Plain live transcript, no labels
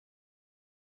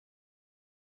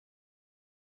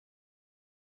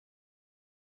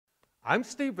I'm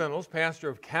Steve Reynolds, pastor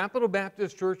of Capital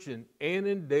Baptist Church in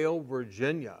Annandale,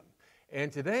 Virginia.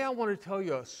 And today I want to tell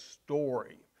you a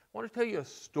story.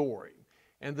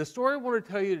 And the story I want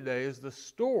to tell you today is the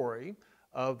story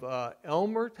of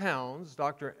Elmer Towns,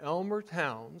 Dr. Elmer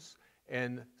Towns,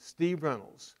 and Steve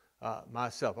Reynolds,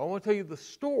 myself. I want to tell you the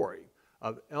story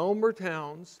of Elmer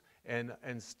Towns and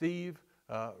Steve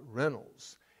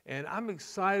Reynolds. And I'm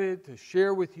excited to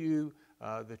share with you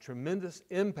the tremendous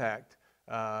impact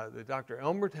that Dr.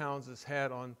 Elmer Towns has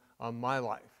had on my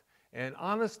life. And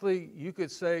honestly, you could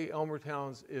say Elmer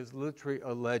Towns is literally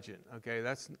a legend, okay?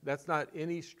 That's not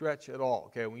any stretch at all,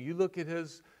 okay? When you look at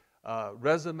his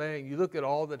resume and you look at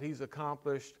all that he's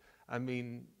accomplished, I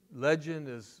mean, legend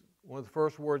is one of the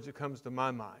first words that comes to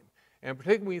my mind. And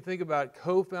particularly when you think about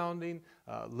co-founding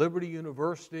Liberty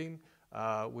University,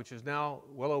 which is now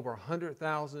well over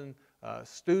 100,000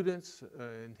 students,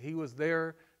 and he was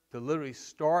there to literally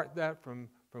start that from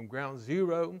ground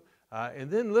zero.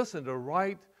 And then listen, to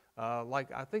write,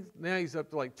 I think now he's up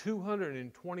to like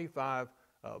 225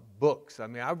 books. I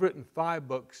mean, I've written 5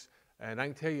 books, and I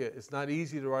can tell you it's not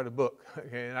easy to write a book,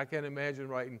 okay? And I can't imagine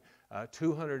writing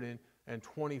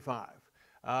 225.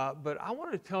 But I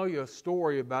want to tell you a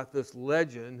story about this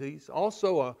legend. He's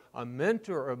also a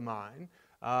mentor of mine,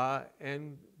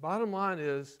 and bottom line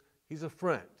is he's a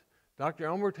friend. Dr.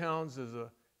 Elmer Towns is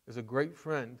a great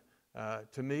friend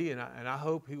to me, and I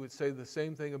hope he would say the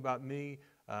same thing about me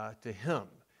to him.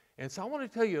 And so I want to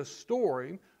tell you a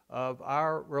story of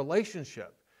our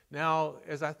relationship. Now,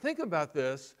 as I think about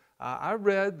this, I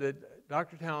read that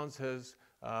Dr. Towns has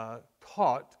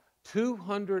taught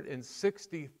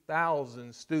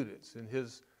 260,000 students in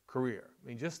his career. I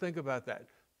mean, just think about that.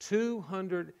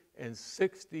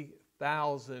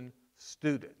 260,000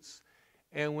 students.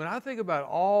 And when I think about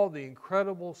all the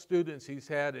incredible students he's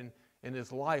had in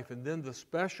his life, and then the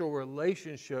special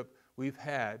relationship we've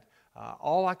had,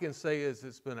 all I can say is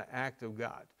it's been an act of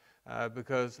God.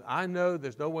 Because I know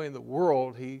there's no way in the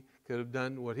world he could have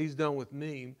done what he's done with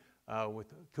me with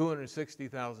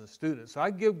 260,000 students. So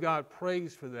I give God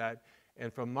praise for that.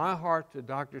 And from my heart to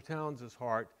Dr. Towns'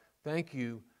 heart, thank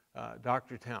you,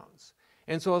 Dr. Towns.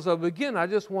 And so as I begin, I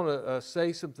just want to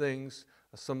say some things,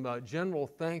 some general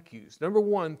thank yous. Number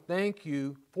one, thank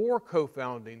you for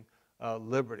co-founding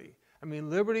Liberty. I mean,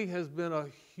 Liberty has been a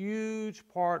huge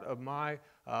part of my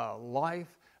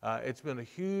life. It's been a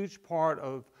huge part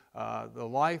of the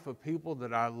life of people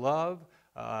that I love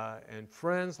and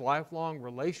friends, lifelong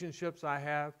relationships I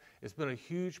have. It's been a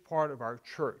huge part of our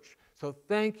church. So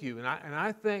thank you. And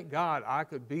I thank God I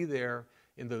could be there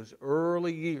in those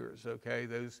early years, okay?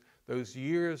 Those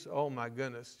years, oh my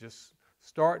goodness, just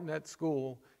starting at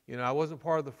school. You know, I wasn't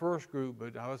part of the first group,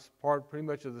 but I was part pretty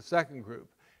much of the second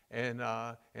group. And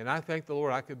I thank the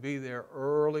Lord I could be there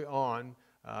early on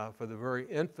for the very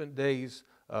infant days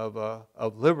of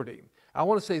Liberty. I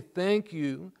want to say thank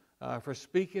you for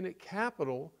speaking at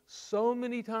Capitol so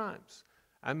many times.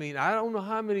 I mean, I don't know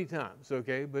how many times,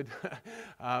 okay, but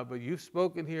you've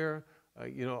spoken here,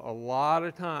 a lot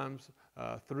of times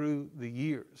through the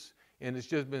years. And it's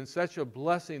just been such a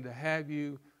blessing to have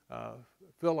you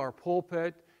fill our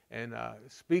pulpit and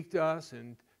speak to us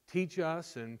and teach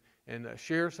us and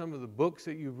share some of the books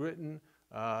that you've written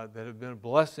that have been a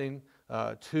blessing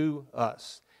to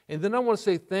us. And then I want to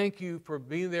say thank you for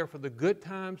being there for the good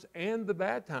times and the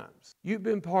bad times. You've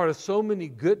been part of so many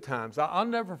good times. I'll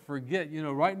never forget,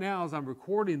 right now as I'm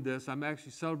recording this, I'm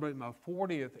actually celebrating my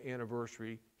 40th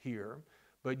anniversary here.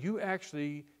 But you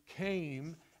actually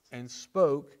came and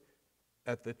spoke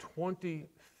at the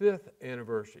 25th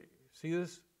anniversary. See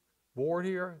this board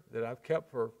here that I've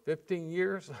kept for 15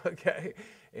 years, okay?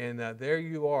 And there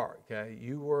you are, okay?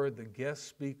 You were the guest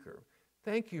speaker.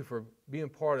 Thank you for being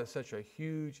part of such a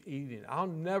huge evening. I'll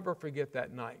never forget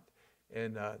that night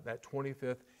and that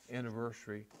 25th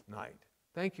anniversary night.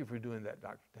 Thank you for doing that,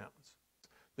 Dr. Towns.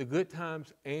 The good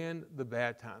times and the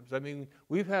bad times. I mean,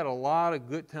 we've had a lot of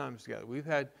good times together. We've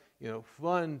had,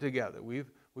 fun together.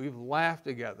 We've laughed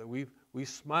together. We've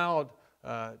smiled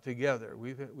together.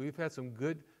 We've had some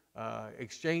good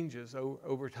exchanges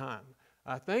over time.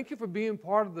 Thank you for being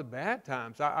part of the bad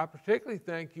times. I particularly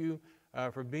thank you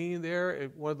for being there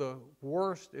at one of the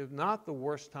worst, if not the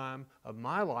worst time of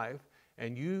my life,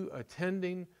 and you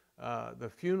attending the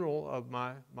funeral of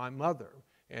my mother.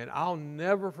 And I'll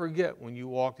never forget when you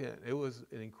walked in. It was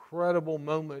an incredible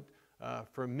moment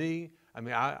for me. I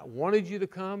mean, I wanted you to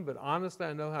come, but honestly,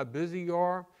 I know how busy you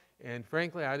are. And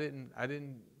frankly, I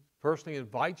didn't personally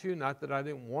invite you, not that I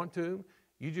didn't want to.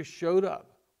 You just showed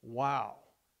up. Wow.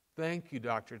 Thank you,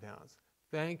 Dr. Towns.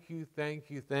 Thank you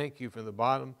from the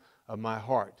bottom of my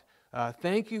heart.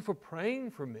 Thank you for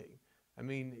praying for me. I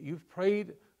mean, you've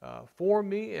prayed for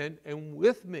me and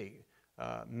with me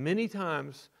many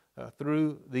times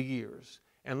through the years.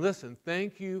 And listen,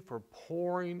 thank you for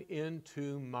pouring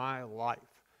into my life.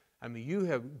 I mean, you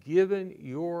have given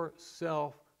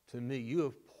yourself to me. You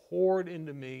have poured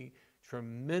into me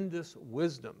tremendous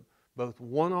wisdom, both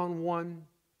one-on-one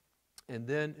and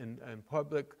then in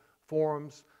public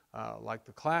forums like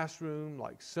the classroom,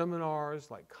 like seminars,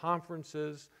 like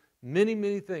conferences, many,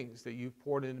 many things that you've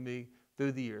poured into me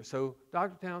through the years. So,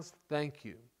 Dr. Towns, thank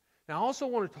you. Now, I also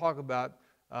want to talk about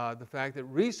the fact that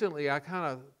recently I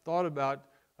kind of thought about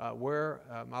where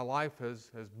my life has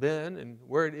been and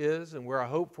where it is and where I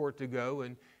hope for it to go.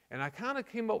 And I kind of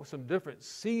came up with some different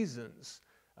seasons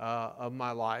of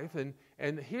my life.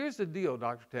 And here's the deal,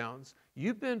 Dr. Towns.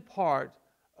 You've been part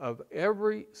of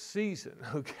every season,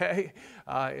 okay,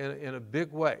 in a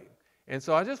big way. And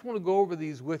so I just want to go over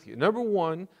these with you. Number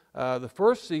one, the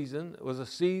first season was a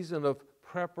season of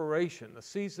preparation, a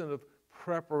season of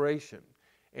preparation.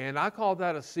 And I call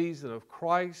that a season of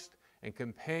Christ and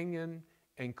companion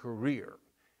and career,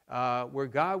 where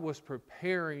God was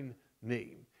preparing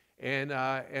me. And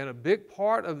a big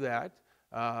part of that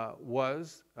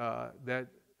was that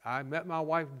I met my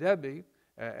wife Debbie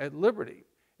at Liberty.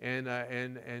 And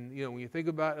you know, when you think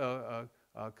about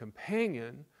a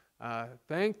companion,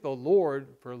 thank the Lord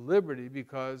for Liberty,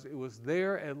 because it was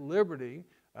there at Liberty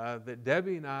that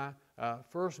Debbie and I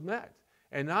first met.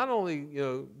 And not only, you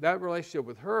know, that relationship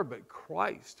with her, but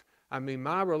Christ. I mean,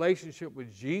 my relationship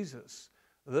with Jesus,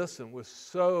 listen, was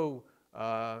so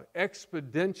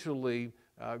exponentially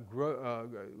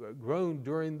grown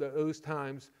during those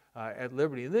times at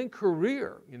Liberty. And then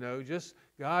career, you know, just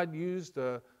God used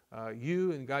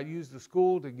you and God used the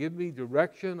school to give me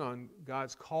direction on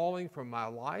God's calling for my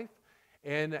life.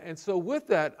 And so with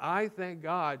that, I thank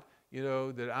God, you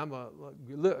know, that I'm a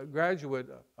graduate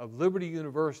of Liberty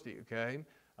University, okay?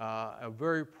 A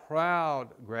very proud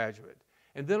graduate.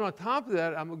 And then on top of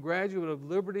that, I'm a graduate of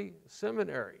Liberty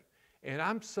Seminary. And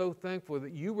I'm so thankful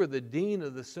that you were the dean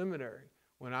of the seminary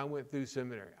when I went through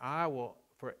seminary. I will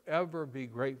forever be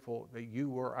grateful that you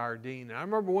were our dean. And I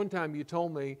remember one time you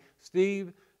told me,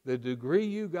 Steve, the degree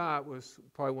you got was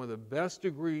probably one of the best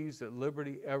degrees that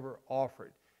Liberty ever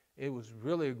offered. It was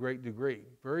really a great degree,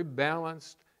 very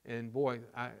balanced, and boy,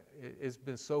 it's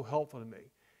been so helpful to me.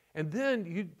 And then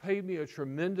you paid me a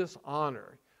tremendous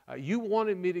honor. You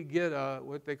wanted me to get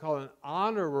what they call an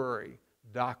honorary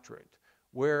doctorate,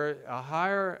 where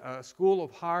a school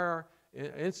of higher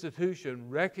institution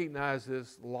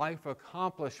recognizes life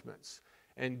accomplishments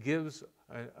and gives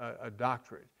a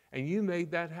doctorate. And you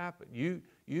made that happen. You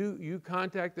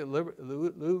contacted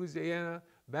Louisiana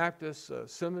Baptist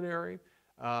Seminary,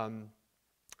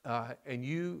 and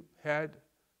you had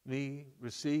me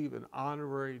receive an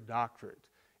honorary doctorate.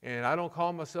 And I don't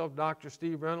call myself Dr.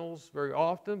 Steve Reynolds very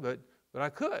often, but I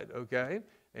could, okay?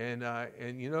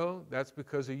 And you know, that's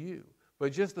because of you.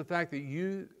 But just the fact that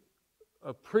you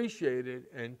appreciated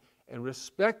and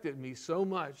respected me so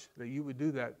much that you would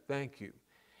do that, thank you.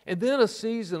 And then a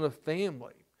season of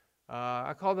family.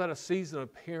 I call that a season of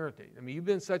parenting. I mean, you've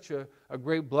been such a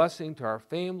great blessing to our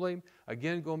family.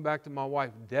 Again, going back to my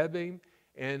wife, Debbie,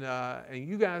 and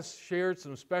you guys shared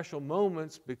some special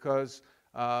moments because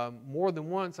more than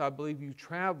once, I believe you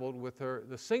traveled with her,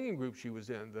 the singing group she was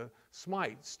in, the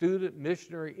SMITE, Student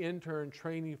Missionary Intern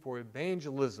Training for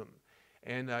Evangelism.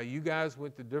 And you guys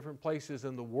went to different places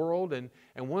in the world, and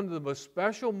one of the most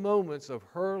special moments of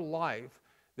her life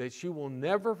that she will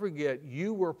never forget,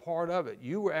 you were part of it.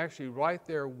 You were actually right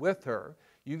there with her.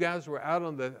 You guys were out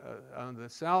on the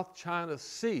South China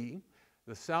Sea,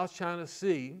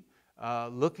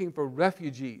 looking for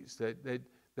refugees that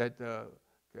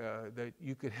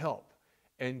you could help.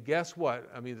 And guess what?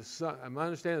 I mean, the sun. I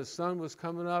understand the sun was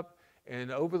coming up,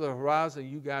 and over the horizon,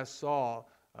 you guys saw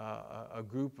a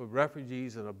group of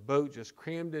refugees in a boat, just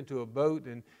crammed into a boat.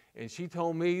 And she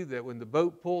told me that when the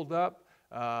boat pulled up,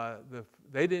 the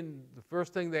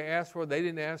first thing they asked for, they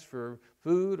didn't ask for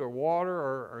food or water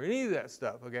or any of that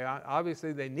stuff. Okay,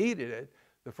 obviously they needed it.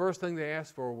 The first thing they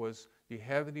asked for was, "Do you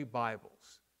have any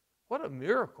Bibles?" What a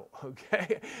miracle,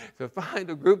 okay? To find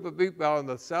a group of people out in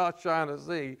the South China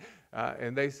Sea,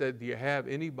 and they said, "Do you have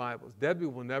any Bibles?" Debbie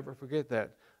will never forget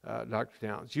that, Dr.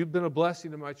 Towns. You've been a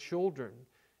blessing to my children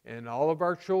and all of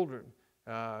our children.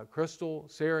 Crystal,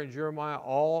 Sarah, and Jeremiah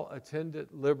all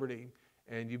attended Liberty,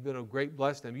 and you've been a great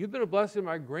blessing to them. You've been a blessing to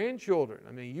my grandchildren.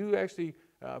 I mean, you actually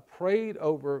prayed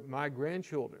over my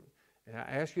grandchildren, and I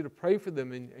asked you to pray for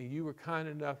them, and you were kind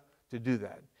enough to do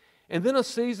that. And then a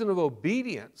season of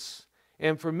obedience.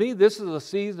 And for me, this is a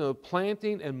season of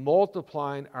planting and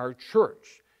multiplying our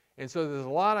church. And so there's a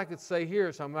lot I could say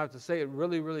here, so I'm going to have to say it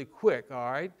really, really quick,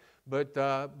 all right? But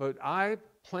I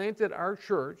planted our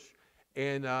church,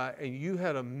 and you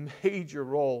had a major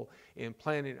role in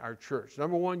planting our church.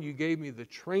 Number one, you gave me the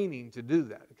training to do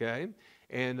that, okay?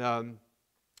 And,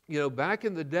 back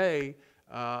in the day,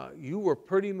 you were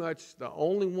pretty much the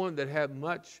only one that had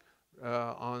much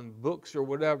on books or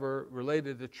whatever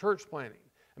related to church planting.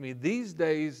 I mean, these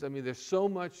days, there's so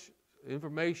much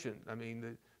information,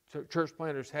 that church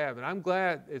planters have, and I'm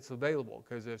glad it's available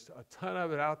because there's a ton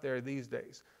of it out there these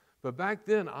days. But back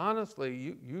then,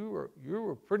 honestly, you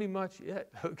were pretty much it,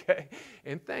 okay?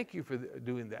 And thank you for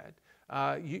doing that.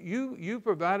 You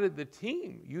provided the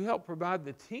team. You helped provide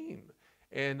the team,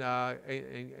 and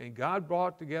God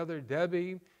brought together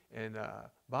Debbie and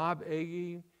Bob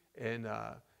Agee and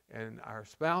our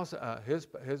spouse,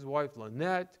 his wife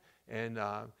Lynette, and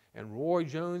Roy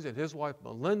Jones and his wife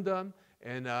Melinda,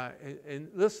 and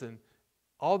listen,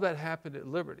 all that happened at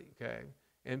Liberty, okay?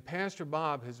 And Pastor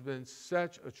Bob has been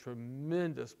such a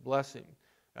tremendous blessing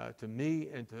to me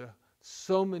and to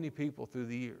so many people through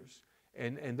the years.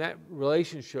 And that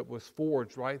relationship was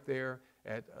forged right there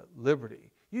at Liberty.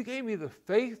 You gave me the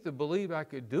faith to believe I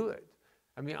could do it.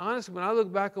 Honestly, when I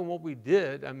look back on what we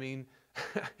did,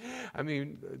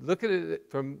 look at it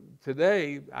from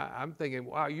today, I'm thinking,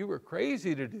 wow, you were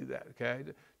crazy to do that, okay?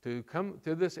 To come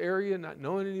to this area not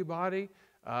knowing anybody.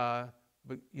 But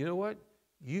you know what?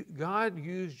 God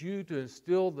used you to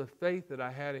instill the faith that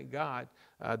I had in God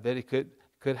that it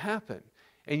could happen.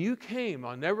 And you came,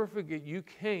 I'll never forget, you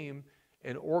came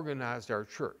and organized our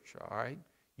church, all right?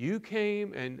 You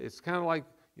came, and it's kind of like,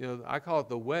 I call it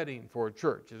the wedding for a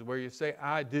church, is where you say,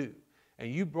 I do.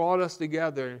 And you brought us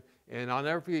together, and I'll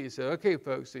never forget, you said, okay,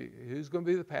 folks, who's going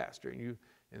to be the pastor?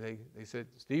 And they said,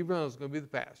 Steve Reynolds is going to be the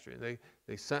pastor. And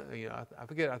they sent, I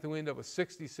forget, I think we ended up with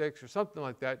 66 or something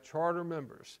like that, charter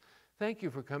members. Thank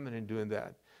you for coming and doing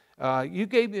that. You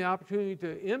gave me the opportunity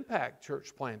to impact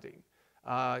church planting.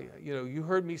 You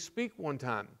heard me speak one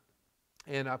time,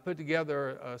 and I put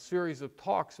together a series of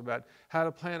talks about how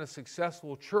to plant a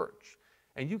successful church.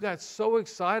 And you got so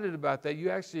excited about that, you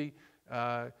actually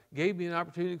gave me an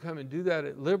opportunity to come and do that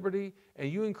at Liberty,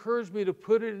 and you encouraged me to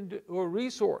put it into a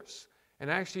resource, and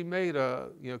actually made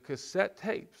cassette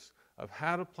tapes of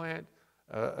how to plant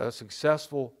a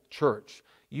successful church.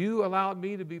 You allowed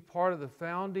me to be part of the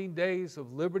founding days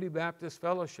of Liberty Baptist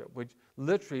Fellowship, which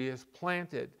literally has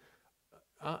planted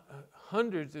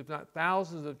hundreds, if not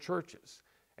thousands, of churches.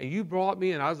 And you brought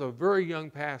me in. I was a very young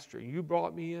pastor. And you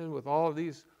brought me in with all of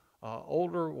these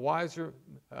older, wiser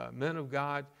men of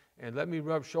God, and let me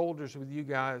rub shoulders with you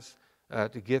guys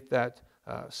to get that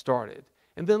started.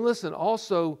 And then listen,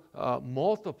 also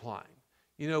multiplying.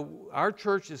 Our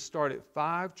church has started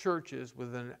 5 churches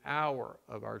within an hour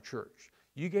of our church.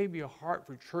 You gave me a heart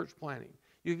for church planting.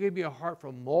 You gave me a heart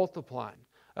for multiplying.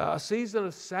 A season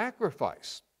of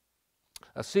sacrifice.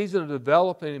 A season of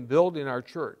developing and building our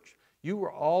church. You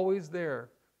were always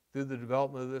there through the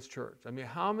development of this church.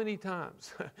 How many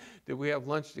times did we have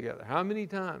lunch together? How many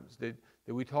times did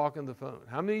we talk on the phone?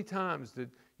 How many times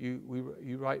did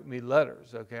you write me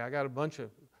letters? Okay, I got a bunch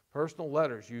of personal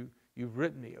letters you've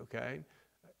written me, okay?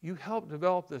 You helped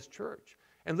develop this church.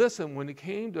 And listen, when it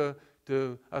came to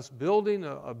us building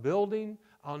a building,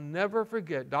 I'll never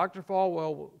forget, Dr.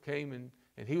 Falwell came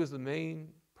and he was the main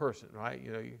person, right?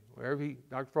 Wherever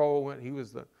Dr. Falwell went, he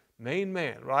was the main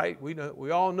man, right?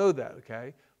 We all know that,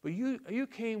 okay? But you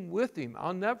came with him.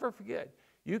 I'll never forget.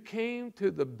 You came to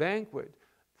the banquet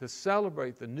to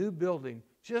celebrate the new building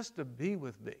just to be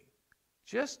with me.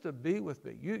 Just to be with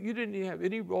me. You didn't even have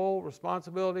any role,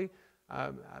 responsibility.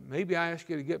 Maybe I asked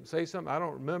you to say something. I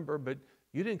don't remember, but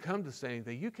you didn't come to say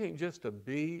anything. You came just to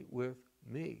be with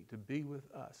me, to be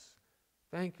with us.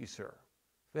 Thank you, sir.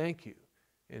 Thank you.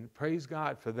 And praise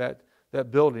God for that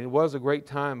building. It was a great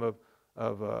time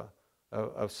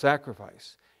of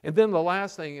sacrifice. And then the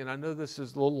last thing, and I know this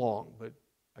is a little long, but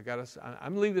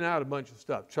I'm leaving out a bunch of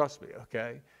stuff. Trust me,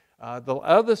 okay? The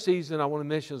other season I want to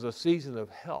mention is a season of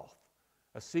health.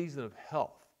 A season of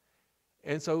health.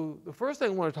 And so the first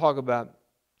thing I want to talk about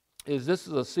is this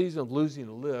is a season of losing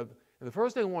to live. And the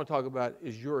first thing I want to talk about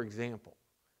is your example.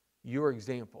 Your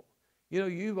example.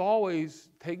 You've always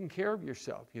taken care of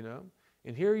yourself,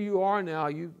 And here you are now,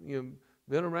 you've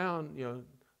been around,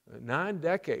 9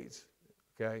 decades,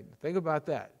 okay? Think about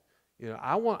that.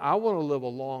 I want to live a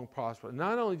long, prosperous,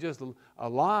 not only just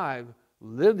alive,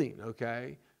 living,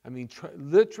 okay?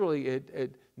 Literally at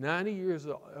 90 years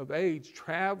of age,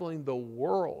 traveling the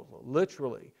world,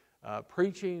 literally,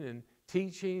 preaching and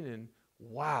teaching, and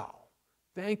wow.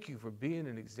 Thank you for being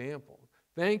an example.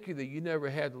 Thank you that you never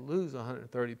had to lose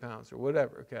 130 pounds or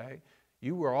whatever, okay?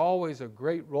 You were always a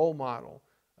great role model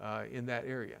in that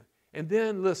area. And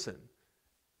then, listen,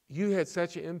 you had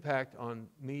such an impact on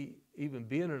me even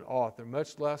being an author,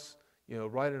 much less,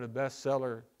 writing a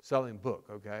bestseller selling book,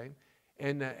 okay?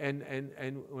 And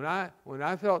when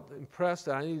I felt impressed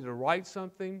that I needed to write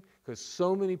something because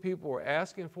so many people were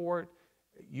asking for it,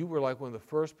 you were like one of the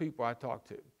first people I talked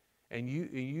to. And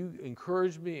you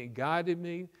encouraged me and guided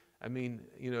me. I mean,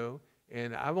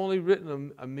 and I've only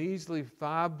written a measly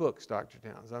 5 books, Dr.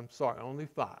 Towns. I'm sorry, only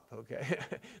 5, okay?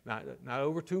 not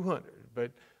over 200,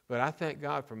 but I thank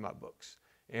God for my books.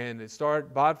 And it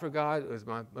started, Bod for God, it was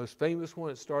my most famous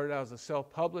one. It started out as a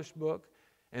self-published book.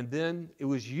 And then it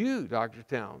was you, Dr.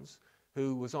 Towns,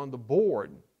 who was on the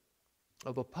board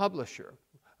of a publisher,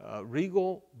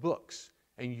 Regal Books.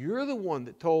 And you're the one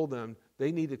that told them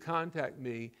they need to contact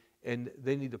me and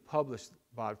they need to publish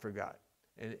Bod for God.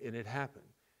 And it happened.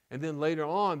 And then later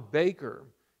on, Baker,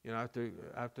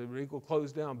 after Regal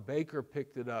closed down, Baker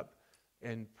picked it up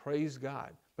and praised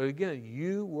God. But again,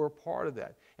 you were part of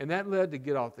that. And that led to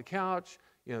Get Off the Couch.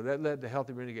 That led to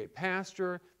Healthy Renegade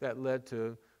Pastor. That led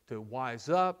to Wise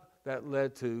Up. That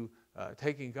led to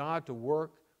Taking God to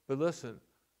Work. But listen,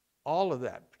 all of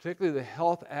that, particularly the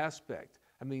health aspect,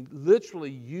 I mean,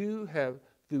 literally you have,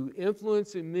 through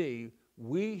influencing me,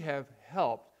 we have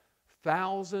helped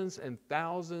thousands and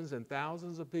thousands and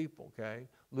thousands of people, okay,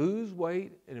 lose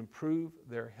weight and improve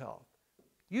their health.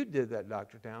 You did that,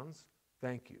 Dr. Towns.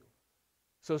 Thank you.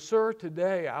 So, sir,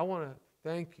 today I want to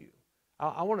thank you.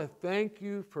 I want to thank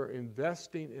you for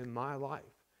investing in my life.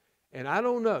 And I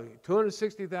don't know,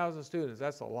 260,000 students,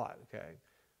 that's a lot, okay?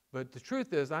 But the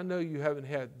truth is, I know you haven't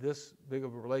had this big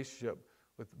of a relationship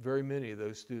with very many of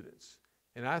those students.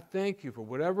 And I thank you for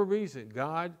whatever reason,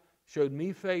 God showed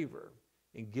me favor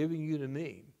in giving you to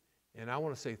me. And I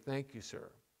want to say thank you, sir.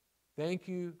 Thank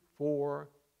you for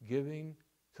giving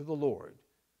to the Lord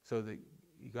so that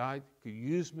God could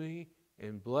use me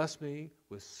and bless me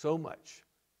with so much.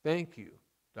 Thank you,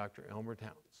 Dr. Elmer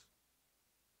Towns.